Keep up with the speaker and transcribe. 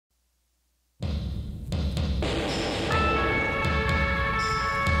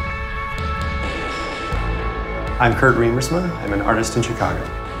I'm Riemersma. I'm an artist in Chicago.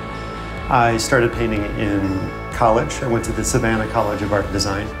 I started painting in college. I went to the Savannah College of Art and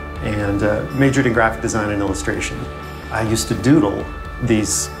Design and majored in graphic design and illustration. I used to doodle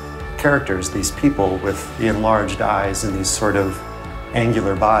these characters, these people with the enlarged eyes and these sort of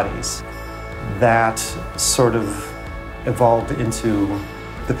angular bodies. That sort of evolved into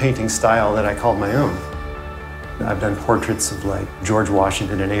the painting style that I called my own. I've done portraits of like George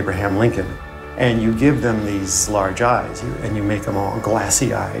Washington and Abraham Lincoln. And you give them these large eyes and you make them all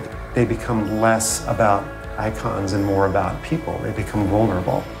glassy-eyed. They become less about icons and more about people. They become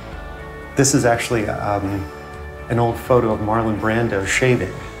vulnerable. This is actually an old photo of Marlon Brando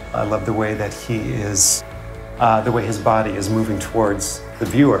shaving. I love the way that he is, the way his body is moving towards the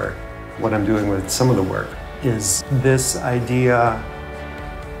viewer. What I'm doing with some of the work is this idea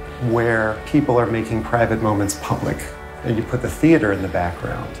where people are making private moments public. And you put the theater in the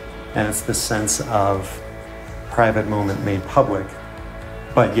background. And it's the sense of private moment made public,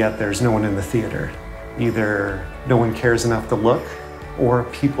 but yet there's no one in the theater. Either no one cares enough to look, or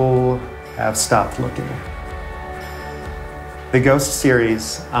people have stopped looking. The Ghost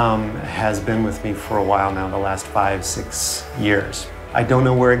series has been with me for a while now, the last 5-6 years. I don't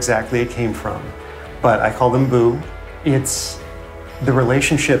know where exactly it came from, but I call them Boo. It's the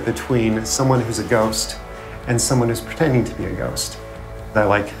relationship between someone who's a ghost and someone who's pretending to be a ghost. I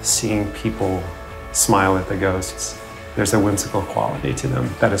like seeing people smile at the ghosts. There's a whimsical quality to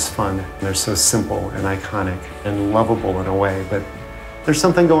them that is fun. They're so simple and iconic and lovable in a way, but there's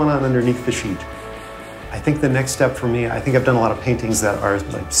something going on underneath the sheet. I think the next step for me, I think I've done a lot of paintings that are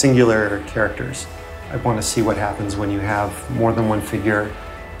like singular characters. I want to see what happens when you have more than one figure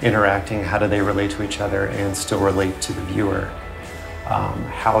interacting. How do they relate to each other and still relate to the viewer?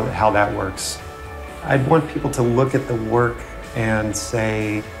 How that works. I'd want people to look at the work and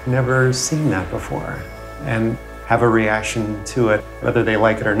say, never seen that before, and have a reaction to it, whether they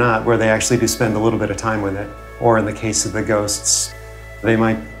like it or not, where they actually do spend a little bit of time with it. Or in the case of the ghosts, they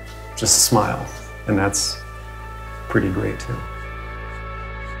might just smile, and that's pretty great too.